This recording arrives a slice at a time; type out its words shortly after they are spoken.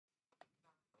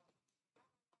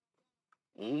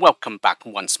Welcome back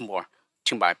once more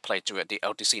to my playthrough at the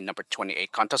LDC number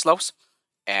 28 contest levels,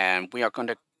 and we are going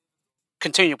to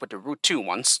continue with the Route 2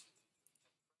 ones.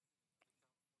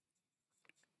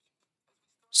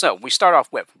 So we start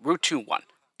off with Route 2-1,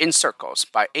 In Circles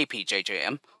by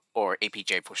Apjjm, or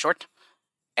APJ for short.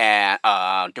 And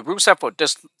the rule set for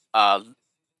this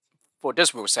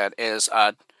rule set is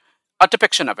a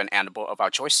depiction of an animal of our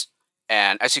choice.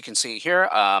 And as you can see here,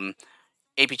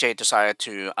 APJ decided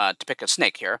to depict a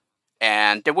snake here,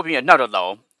 and there will be another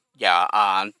level,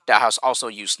 that has also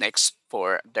used snakes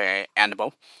for the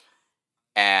animal.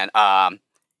 And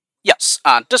yes,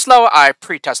 this level I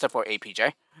pre-tested for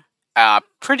APJ,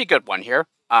 pretty good one here.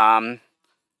 And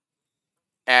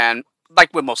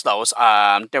like with most levels,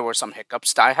 there were some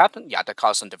hiccups that I had, that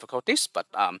caused some difficulties, but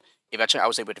eventually I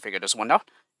was able to figure this one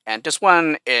out. And this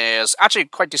one is actually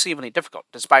quite deceivingly difficult,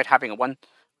 despite having a one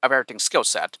of everything skill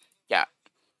set.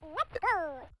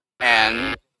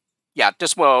 And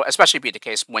this will especially be the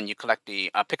case when you collect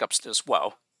the pickups as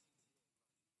well.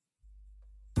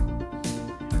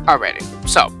 Alrighty,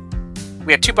 so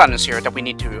we have two buttons here that we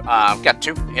need to get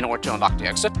to in order to unlock the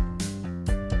exit.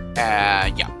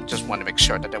 Just want to make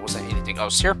sure that there wasn't anything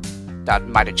else here that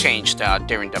might have changed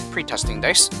during the pre-testing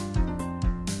days.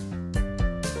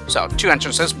 So two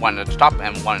entrances, one at the top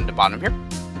and one at the bottom here.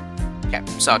 Okay,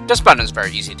 so this button is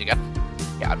very easy to get.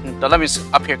 The lemmings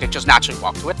up here can just naturally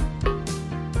walk to it.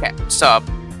 Okay, so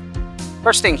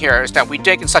first thing here is that we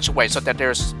dig in such a way so that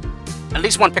there's at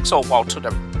least one pixel wall to the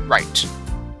right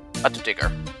of the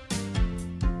digger.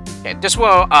 Okay, this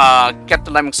will get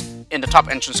the lemmings in the top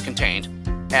entrance contained,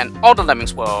 and all the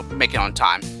lemmings will make it on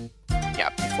time.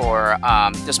 Before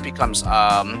this becomes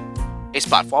a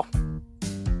splatfall.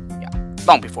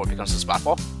 Long before it becomes a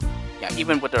splatfall.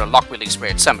 Even with the lock release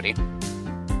rate at 70.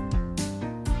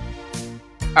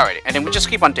 Alrighty, and then we just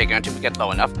keep on digging until we get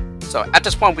low enough. So at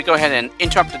this point, we go ahead and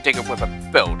interrupt the digger with a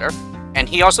builder, and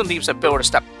he also leaves a builder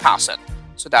step past it,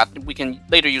 so that we can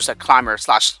later use a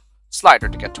climber/slider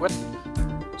to get to it.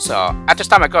 So at this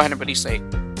time, I go ahead and release a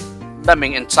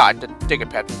lemming inside the digger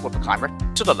pit with a climber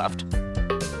to the left,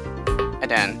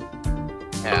 and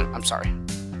I'm sorry.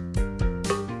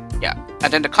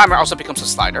 And then the climber also becomes a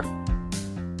slider.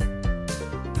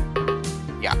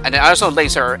 And then also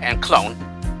laser and clone.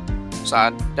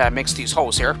 So that makes these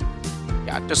holes here.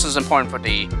 This is important for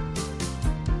the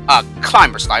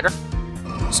climber slider.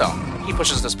 So he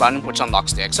pushes this button, which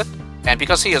unlocks the exit. And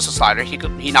because he is a slider, he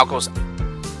now comes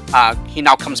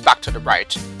back to the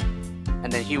right,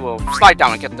 and then he will slide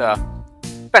down and get the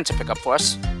fence pickup for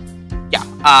us.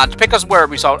 The pickups were a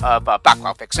result of back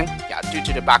route fixing. Due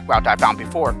to the back route I found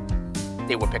before,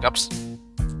 they were pickups.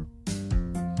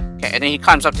 Okay, and then he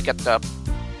climbs up to get the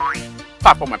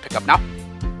platform and pickup now.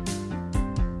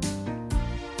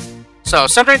 So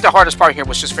certainly the hardest part here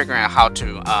was just figuring out how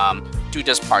to do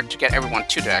this part to get everyone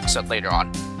to the exit later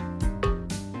on.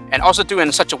 And also do it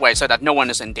in such a way so that no one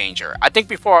is in danger. I think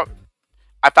before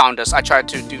I found this, I tried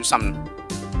to do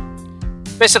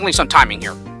basically some timing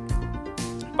here.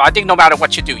 But I think no matter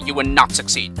what you do, you will not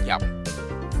succeed.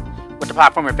 With the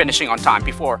platformer finishing on time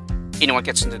before anyone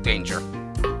gets into danger.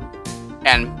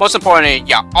 And most importantly,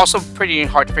 also pretty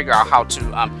hard to figure out how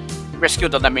to rescue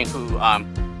the lemming who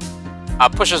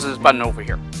pushes this button over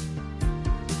here.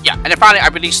 And then finally I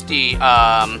released the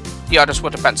others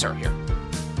with the fencer here.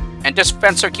 And this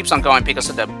fencer keeps on going because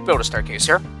of the builder staircase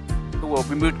here, who will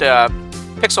remove the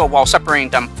pixel wall separating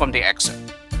them from the exit.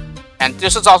 And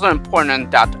this is also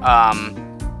important that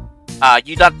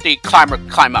you let the climber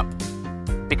climb up,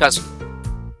 because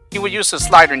he will use his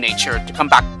slider nature to come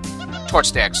back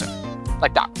towards the exit,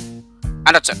 like that.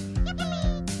 And that's it.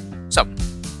 So,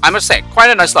 I must say, quite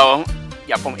a nice level,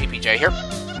 from APJ here.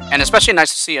 And especially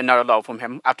nice to see another level from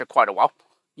him after quite a while.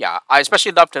 I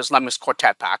especially loved his Lemmings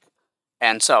Quartet pack.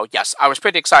 And so, yes, I was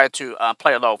pretty excited to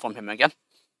play a level from him again.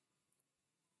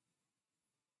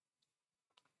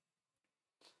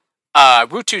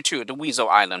 Route 2-2, The Weasel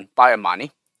Island by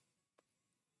Armani.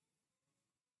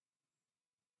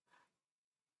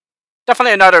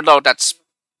 Definitely another level that's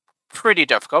pretty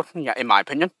difficult, in my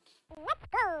opinion.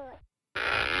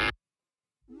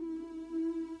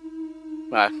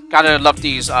 Gotta love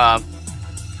these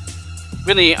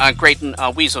really great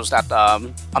weasels that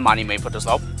Armani made for this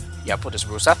level. For this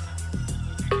rule set.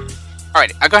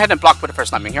 Alright, I go ahead and block with the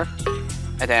first lemming here.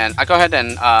 And then I go ahead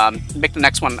and make the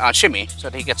next one shimmy so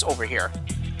that he gets over here.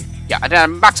 And then I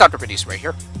max out the release right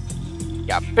here.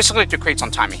 Basically to create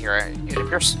some timing here, it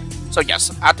appears. So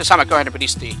yes, at this time I go ahead and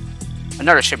release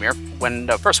another shimmier when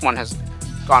the first one has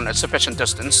gone a sufficient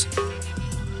distance.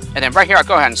 And then right here I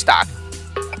go ahead and stack.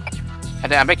 And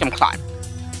then I make him climb.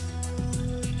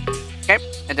 Okay,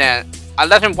 and then I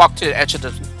let him walk to the edge of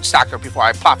the stacker before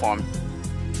I platform.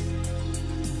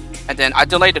 And then I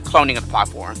delay the cloning of the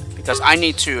platform because I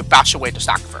need to bash away the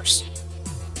stacker first.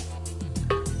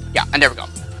 Yeah, and there we go.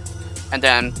 And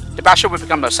then the basher will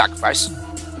become a sacrifice.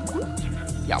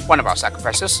 Yeah, one of our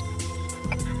sacrifices.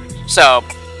 So,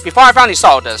 before I finally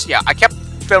saw this, yeah, I kept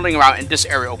fiddling around in this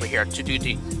area over here to do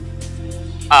the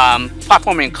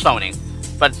platforming and cloning.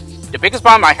 But the biggest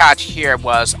problem I had here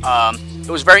was it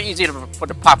was very easy for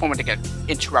the platformer to get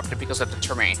interrupted because of the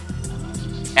terrain.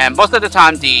 And most of the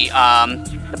time, the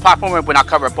platformer would not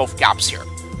cover both gaps here.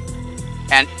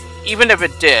 And even if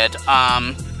it did,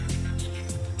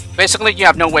 basically you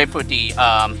have no way for the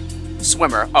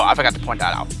swimmer. Oh, I forgot to point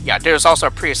that out. Yeah, there's also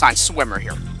a pre-assigned swimmer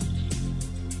here.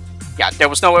 Yeah, there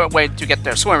was no way to get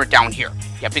the swimmer down here.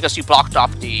 Yeah, because you blocked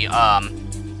off the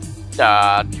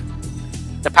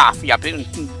path. Yeah,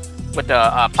 with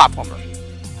the platformer.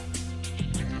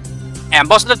 And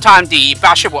most of the time, the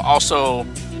basher will also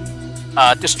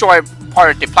destroy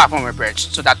part of the platformer bridge,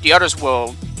 so that the others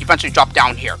will eventually drop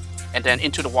down here and then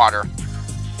into the water.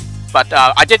 But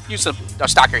I did use a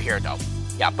stacker here, though.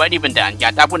 Yeah, but even then,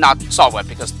 yeah, that would not solve it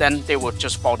because then they would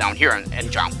just fall down here and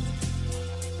drown.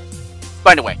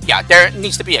 But anyway, yeah, there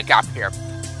needs to be a gap here.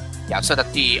 Yeah, so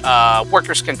that the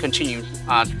workers can continue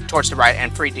towards the right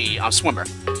and free the swimmer.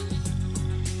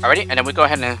 Alrighty, and then we go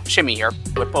ahead and shimmy here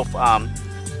with both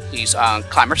these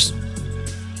climbers.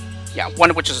 Yeah, one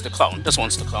of which is the clone. This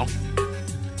one's the clone.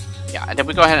 Yeah, and then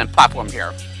we go ahead and platform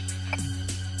here.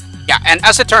 Yeah, and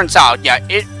as it turns out, yeah,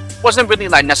 it wasn't really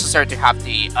like necessary to have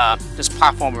the this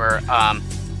platformer,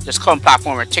 this clone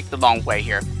platformer take the long way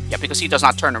here. Yeah, because he does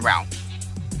not turn around.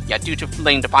 Yeah, due to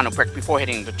laying the final brick before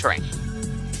hitting the terrain.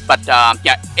 But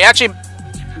yeah, it actually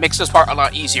makes this part a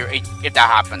lot easier if that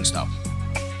happens, though.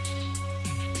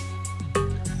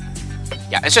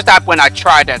 Yeah, it's just that when I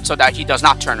tried it so that he does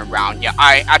not turn around, yeah,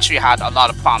 I actually had a lot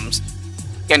of problems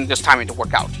getting this timing to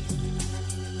work out.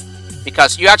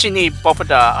 Because you actually need both of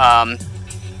the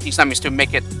these enemies to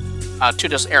make it to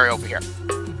this area over here.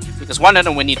 Because one of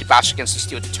them we need to bash against the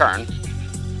steel to turn.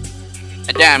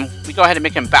 And then we go ahead and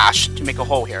make him bash to make a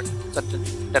hole here. So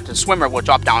that the swimmer will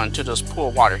drop down into this pool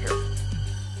of water here.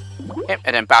 Okay,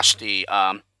 and then bash the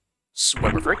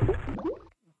swimmer free.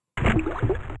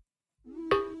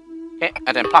 Okay,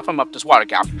 and then pop him up this water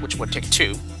gap, which would take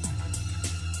 2.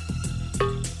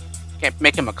 Okay,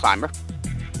 make him a climber.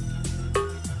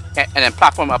 Okay, and then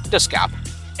platform up this gap.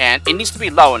 And it needs to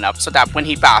be low enough so that when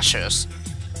he bashes,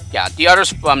 yeah, the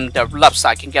others from the left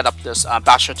side can get up this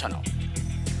basher tunnel.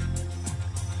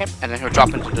 Okay, and then he'll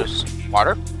drop into this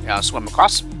water, swim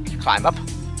across, climb up.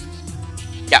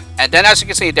 Yeah, and then as you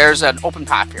can see, there's an open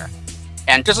path here.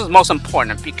 And this is most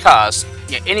important because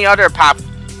yeah, any other path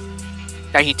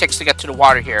that he takes to get to the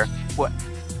water here will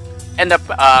end up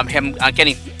him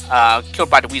getting killed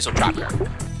by the weasel trap here.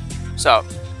 So,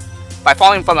 by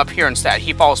falling from up here instead,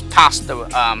 he falls past the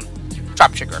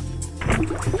trap trigger.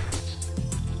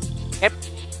 Yep.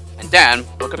 And then,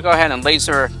 we're going to go ahead and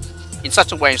laser in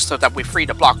such a way so that we free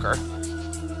the blocker.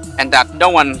 And that no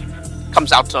one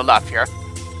comes out to the left here.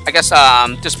 I guess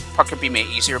this part could be made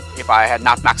easier if I had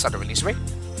not maxed out the release rate.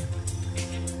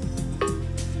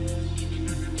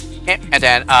 Okay, and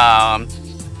then,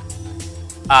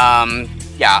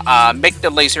 make the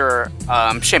laser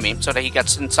shimmy so that he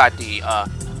gets inside the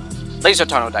laser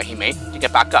tunnel that he made to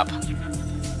get back up.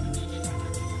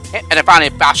 Okay, and then finally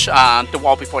bash the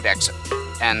wall before the exit.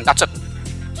 And that's it.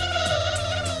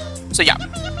 So yeah,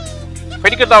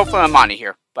 pretty good level for Armani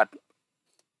here, but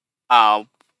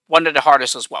one of the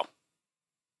hardest as well.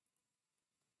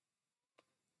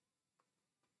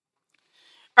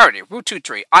 Alrighty, Route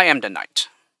 2-3, I am the knight.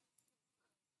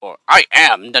 Or, I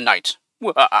am the knight.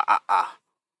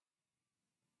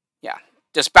 Yeah,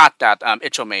 this bat that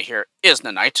Icho made here is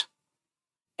the knight.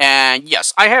 And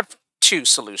yes, I have 2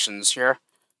 solutions here.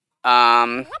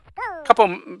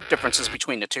 Couple differences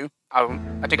between the 2. I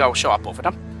think I will show up both of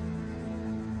them.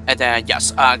 And then,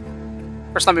 yes,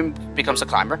 first time becomes a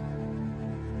climber.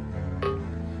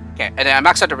 Okay, and then I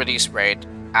max out the release rate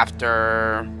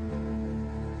after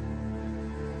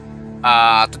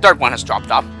the third one has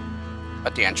dropped off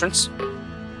at the entrance.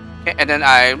 Okay, and then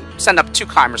I send up 2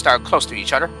 climbers that are close to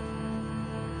each other.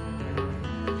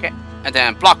 Okay, and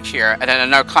then block here, and then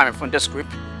another climber from this group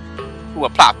who will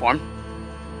platform.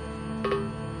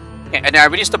 Okay, and then I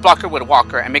release the blocker with a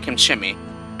walker and make him shimmy.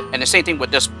 And the same thing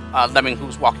with this lemming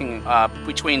who's walking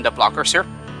between the blockers here.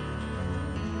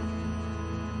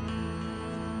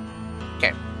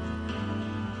 Okay,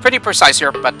 pretty precise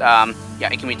here, but yeah,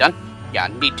 it can be done. Yeah,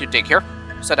 need to dig here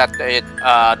so that it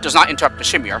does not interrupt the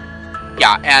shimmier.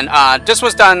 Yeah, and this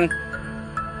was done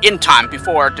in time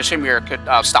before the shimmier could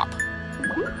stop.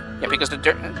 Yeah, because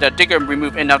the digger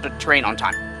removed enough of the terrain on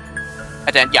time.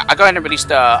 And then, yeah, I'll go ahead and release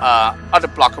the other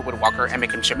blocker with a walker and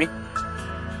make him shimmy.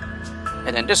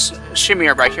 And then this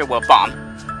shimmier right here will bomb.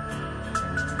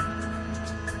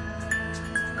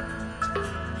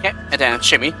 Okay, and then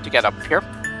shimmy to get up here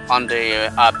on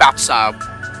the bat's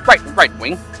right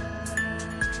wing.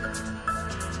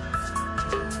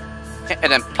 Okay,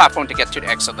 and then platform to get to the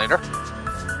exit later.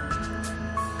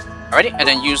 Alrighty, and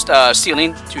then use the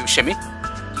ceiling to shimmy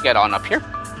to get on up here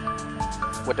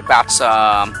with the bat's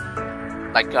I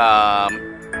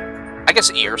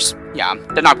guess ears. Yeah,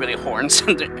 they're not really horns.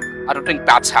 I don't think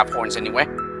bats have horns anyway.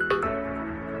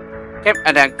 Okay,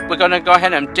 and then we're gonna go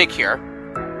ahead and dig here.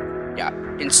 Yeah,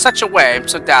 in such a way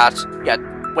so that, yeah,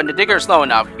 when the digger is low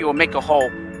enough, he will make a hole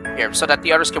here so that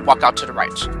the others can walk out to the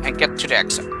right and get to the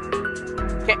exit.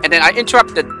 Okay, and then I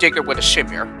interrupt the digger with a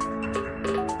shimmier.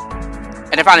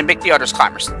 And then finally make the others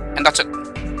climbers. And that's it.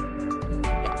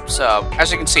 Yeah, so,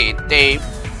 as you can see, they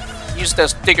use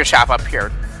this digger shaft up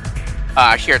here,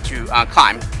 to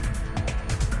climb, to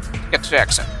get to the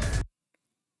exit.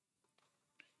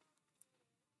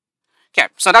 Okay,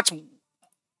 so that's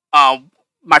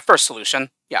my first solution.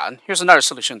 Yeah, and here's another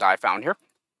solution that I found here,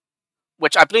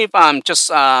 which I believe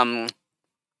just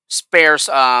spares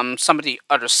some of the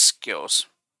other skills.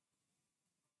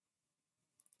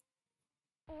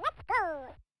 Let's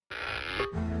go.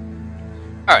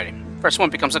 Alrighty, first one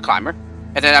becomes a climber,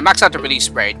 and then I max out the release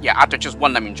rate. Yeah, after just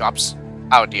one lemming drops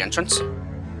out of the entrance.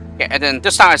 Okay, and then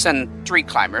this time I send 3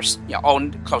 climbers. Yeah, all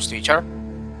close to each other.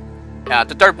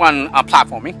 The third one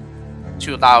platforming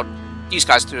to allow these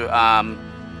guys to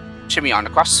shimmy on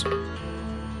across.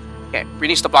 Okay,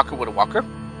 release the blocker with a walker.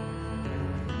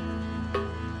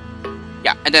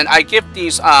 Yeah, and then I give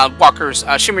these walkers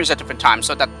shimmers at different times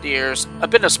so that there's a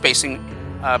bit of spacing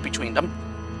between them.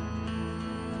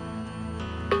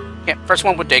 Okay, first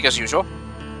one would dig as usual.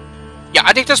 Yeah,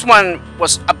 I think this one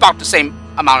was about the same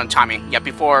amount of timing. Yeah,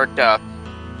 before the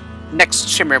next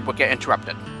shimmer would get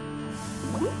interrupted.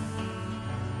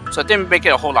 So it didn't make it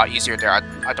a whole lot easier there,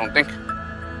 I don't think.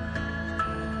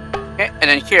 Okay, and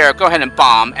then here, go ahead and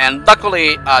bomb. And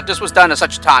luckily, this was done at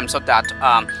such a time so that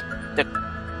the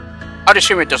other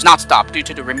shimmer does not stop due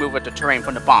to the removal of the terrain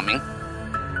from the bombing.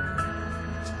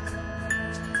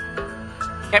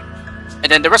 Okay, and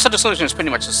then the rest of the solution is pretty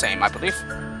much the same, I believe.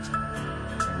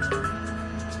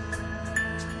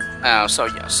 So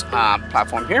yes,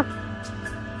 platform here.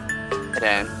 And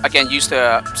then, again, use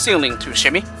the ceiling to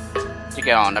shimmy to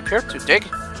get on up here to dig.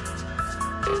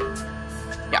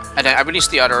 Yeah, and then I release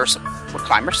the others with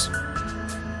climbers.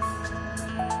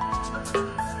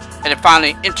 And then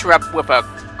finally interrupt with a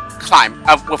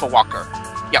with a walker.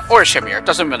 Yeah, or a shimmier,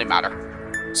 doesn't really matter.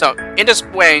 So in this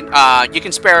way, you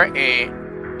can spare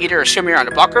either a shimmier and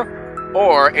a blocker,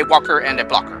 or a walker and a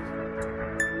blocker.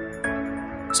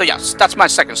 So yes, that's my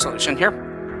second solution here.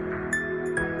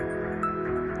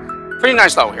 Pretty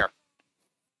nice level here.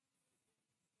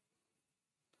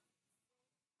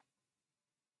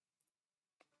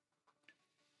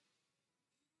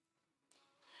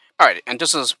 Alright, and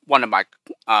this is one of my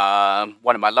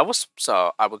levels,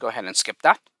 so I will go ahead and skip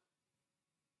that.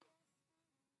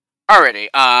 Alrighty,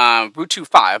 Route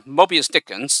 25, Mobius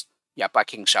Dickens, yeah, by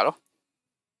King Shadow.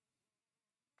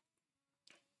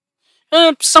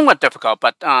 Somewhat difficult,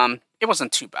 but it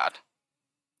wasn't too bad.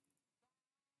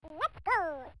 Let's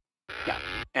go. Yeah,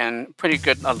 and pretty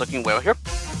good looking whale here.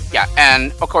 Yeah,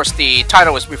 and of course the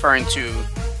title is referring to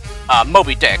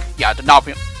Moby Dick. Yeah, the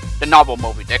novel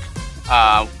Moby Dick,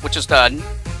 which is the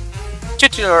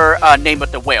titular name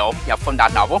of the whale. Yeah, from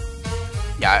that novel.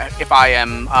 Yeah, if I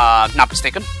am not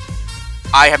mistaken.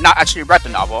 I have not actually read the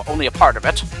novel, only a part of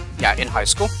it. Yeah, in high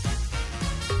school.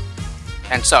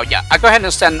 And so yeah, I go ahead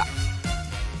and send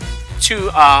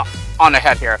 2 on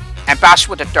ahead here and bash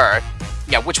with the dirt.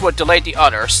 Yeah, which would delay the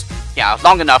others. Yeah,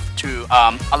 long enough to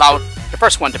allow the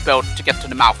first one to build to get to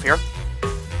the mouth here.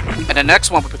 And the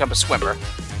next one will become a swimmer.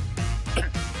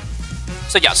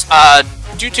 So yes,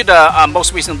 due to the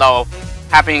most recent level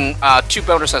having 2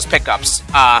 builders as pickups,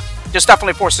 this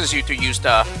definitely forces you to use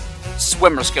the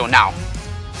swimmer skill now.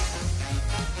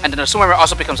 And then the swimmer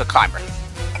also becomes a climber.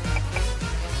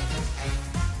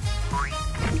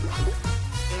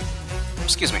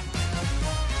 Excuse me.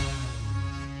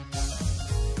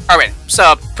 Alright,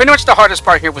 so pretty much the hardest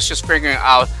part here was just figuring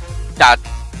out that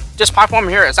this platform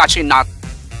here is actually not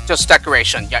just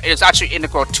decoration. Yeah, it is actually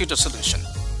integral to the solution.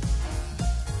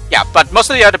 Yeah, but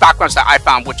most of the other backgrounds that I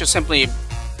found were just simply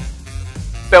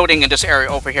building in this area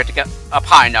over here to get up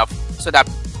high enough so that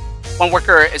one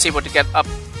worker is able to get up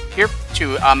here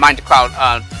to mine the cloud,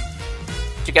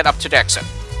 to get up to the exit.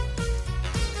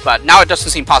 But now it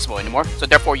doesn't seem possible anymore, so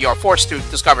therefore you are forced to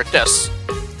discover this.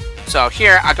 So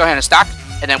here, I go ahead and stack,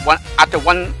 and then after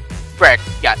one brick,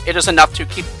 yeah, it is enough to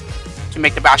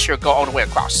make the basher go all the way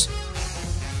across.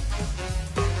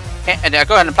 Okay, and then I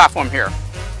go ahead and platform here.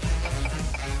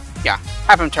 Yeah,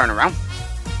 have him turn around.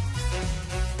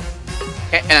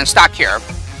 Okay, and then stack here,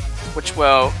 which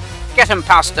will get him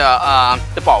past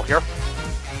the ball here.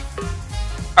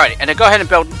 Alright, and then go ahead and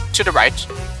build to the right,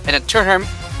 and then turn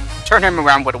him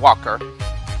around with a walker,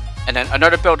 and then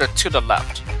another builder to the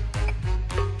left.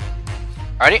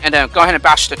 Alrighty, and then go ahead and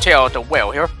bash the tail of the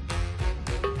whale here.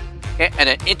 Okay, and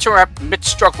then interrupt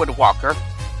mid-stroke with a walker.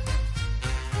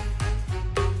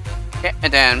 Okay,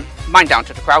 and then mine down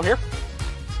to the crowd here.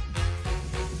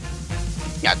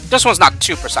 Yeah, this one's not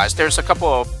too precise. There's a couple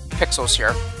of pixels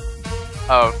here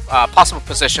of possible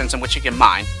positions in which you can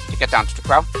mine to get down to the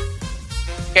crowd.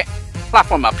 Okay,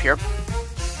 platform up here.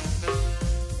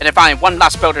 And then finally, one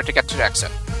last builder to get to the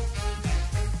exit.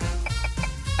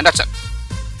 And that's it.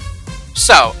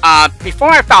 So, before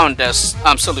I found this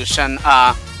solution,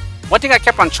 one thing I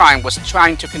kept on trying was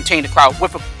trying to contain the crowd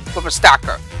with a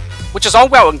stacker. Which is all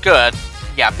well and good,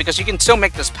 yeah, because you can still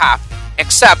make this path.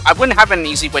 Except, I wouldn't have an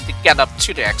easy way to get up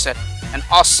to the exit. And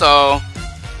also,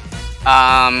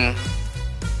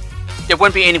 there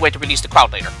wouldn't be any way to release the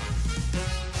crowd later.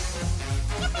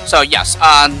 So yes,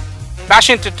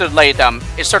 bashing to delay them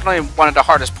is certainly one of the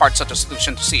hardest parts of the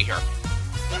solution to see here.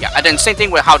 Yeah, and then same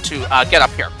thing with how to get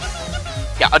up here.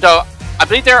 Yeah, although I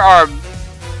believe there are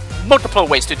multiple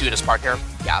ways to do this part here.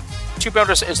 Yeah, 2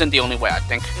 builders isn't the only way, I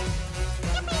think.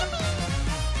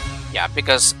 Yeah,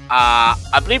 because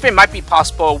I believe it might be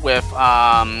possible with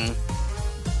a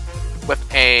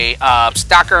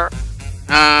stacker.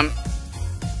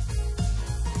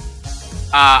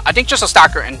 I think just a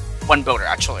stacker and 1 builder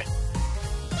actually.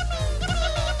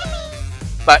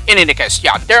 But in any case,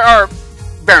 yeah, there are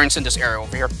variants in this area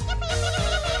over here.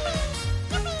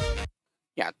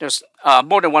 Yeah, there's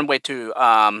more than one way to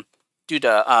do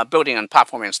the building and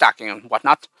platforming and stacking and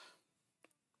whatnot.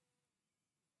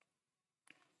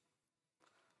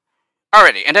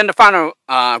 Alrighty, and then the final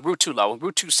Route 2 level,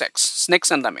 Route 26,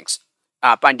 Snakes and Lemmings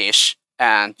by Niesch.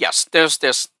 And yes, there's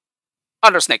this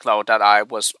other snake level that I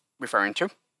was referring to.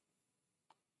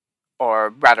 Or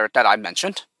rather, that I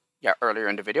mentioned, yeah, earlier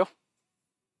in the video.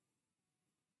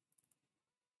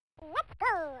 Let's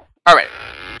go. Alright,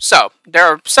 so there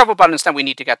are several buttons that we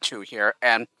need to get to here,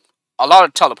 and a lot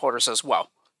of teleporters as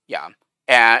well. Yeah,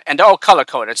 and they're all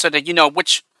color-coded so that you know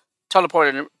which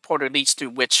teleporter leads to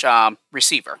which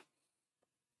receiver.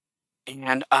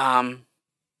 And I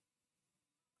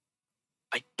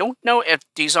don't know if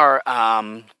these are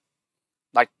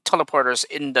like teleporters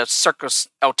in the Circus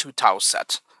L2 tile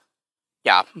set.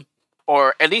 Yeah,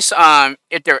 or at least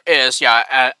if there is,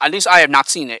 yeah, at least I have not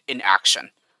seen it in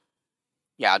action.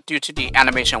 Yeah, due to the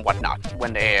animation and whatnot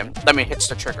when the lemon hits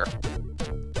the trigger.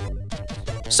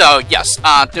 So yes,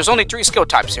 there's only 3 skill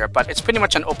types here, but it's pretty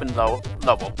much an open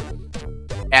level.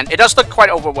 And it does look quite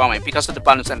overwhelming because of the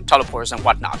buttons and teleporters and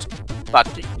whatnot. But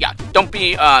yeah, don't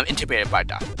be intimidated by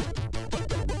that.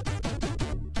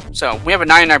 So we have a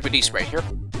 99 release rate here.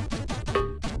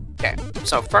 Okay,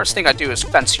 so first thing I do is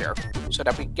fence here so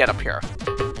that we get up here.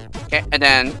 Okay, and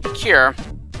then here,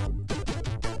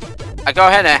 I go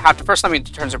ahead and have the first lemon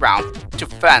turns around to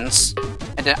fence,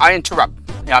 and then I interrupt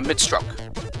mid-stroke.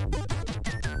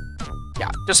 Yeah,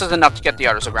 this is enough to get the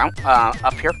others around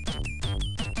up here.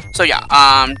 So yeah,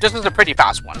 this is a pretty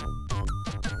fast one.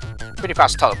 Pretty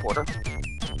fast teleporter.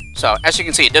 So as you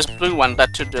can see, this blue one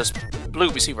led to this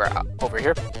blue receiver over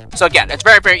here. So again, it's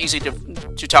very, very easy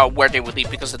to tell where they would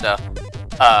lead because of the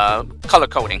color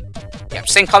coding. Yeah,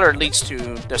 same color leads to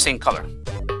the same color.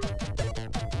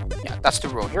 Yeah, that's the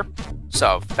rule here.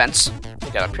 So fence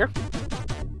to get up here.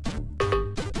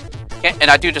 Okay,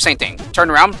 and I do the same thing. Turn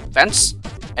around, fence,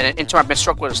 and then interrupt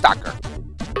mid-stroke with a stacker.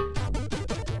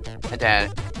 And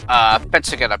then fence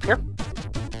to get up here.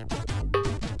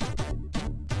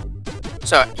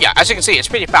 So yeah, as you can see, it's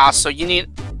pretty fast. So you need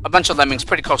a bunch of lemmings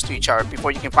pretty close to each other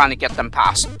before you can finally get them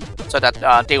past, so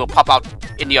that they will pop out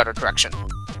in the other direction.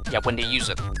 Yeah, when they use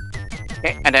it.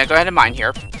 Okay, and then go ahead and mine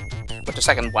here with the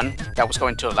second one that was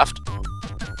going to the left.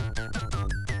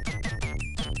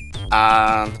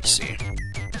 Let's see.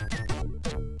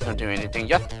 Don't do anything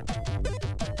yet.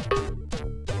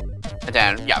 And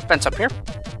then yeah, fence up here.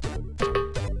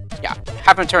 Yeah,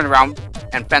 have him turn around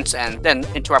and fence, and then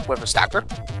interrupt with a stacker.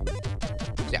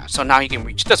 Yeah, so now he can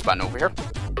reach this button over here.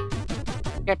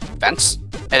 Okay, fence,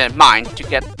 and then mine to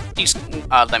get these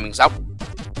lemmings out.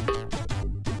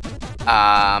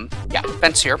 Yeah,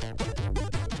 fence here.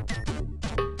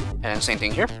 And then same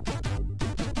thing here.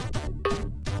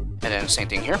 And then same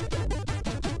thing here.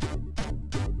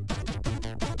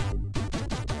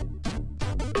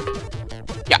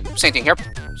 Yeah, same thing here.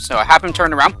 So I have him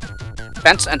turn around,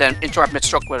 fence, and then interrupt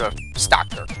mid-stroke with a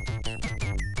stacker.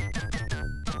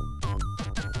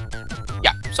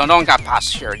 Yeah, so no one got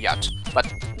past here yet,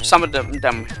 but some of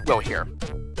them will here.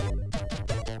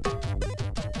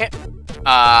 Okay,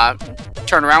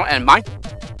 turn around and mine.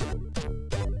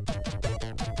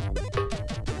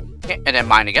 Okay, and then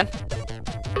mine again.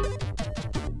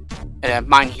 And then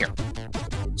mine here.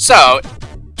 So,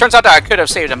 turns out that I could have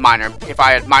saved a miner if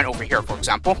I had mine over here, for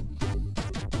example.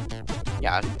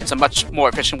 Yeah, it's a much more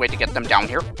efficient way to get them down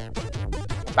here.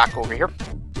 Back over here.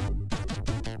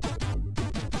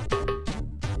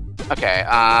 Okay,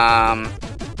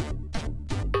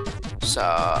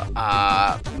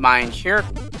 mine here.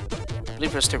 I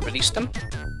believe it's to release them.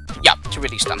 Yeah, to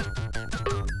release them.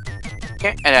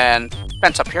 Okay, and then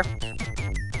fence up here.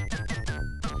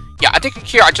 Yeah, I think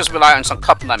here I just rely on some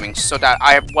cup lemmings so that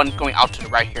I have one going out to the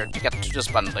right here to get to this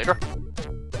button later.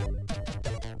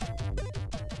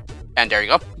 And there you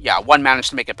go. Yeah, one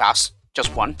managed to make it pass.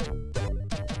 Just one.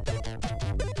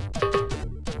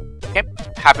 Okay,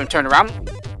 have him turn around.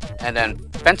 And then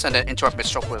fence and then interrupt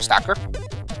mid-stroke with a stacker.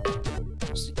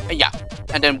 Yeah,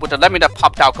 and then with the lemming that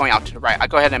popped out going out to the right, I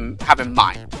go ahead and have him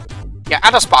mine. Yeah,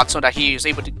 at a spot so that he is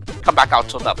able to come back out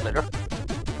to the left later.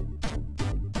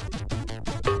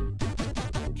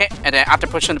 Okay, and then after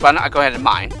pushing the button, I go ahead and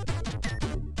mine.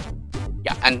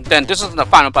 Yeah, and then this is the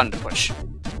final button to push.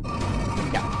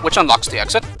 Yeah, which unlocks the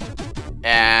exit.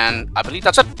 And I believe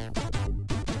that's it.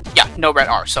 Yeah, no red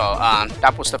R. So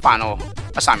that was the final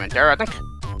assignment there, I think.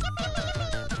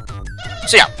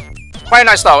 So yeah, quite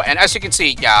nice though. And as you can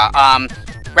see, yeah,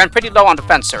 ran pretty low on the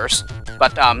fencers,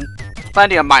 but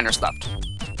plenty of miners left.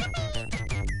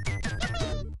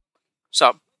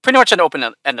 So pretty much an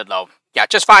open-ended low. Yeah,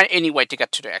 just find any way to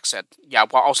get to the exit. Yeah,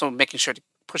 while also making sure to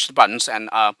push the buttons and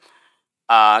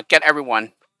get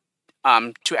everyone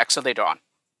to exit later on.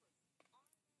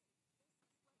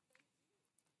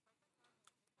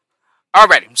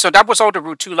 Alrighty, so that was all the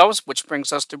Route 2 lows, which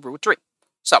brings us to Route 3.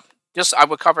 So, this I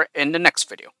will cover in the next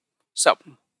video. So,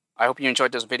 I hope you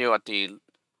enjoyed this video at the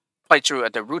playthrough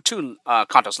at the Route 2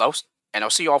 contest lows, and I'll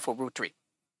see you all for Route 3.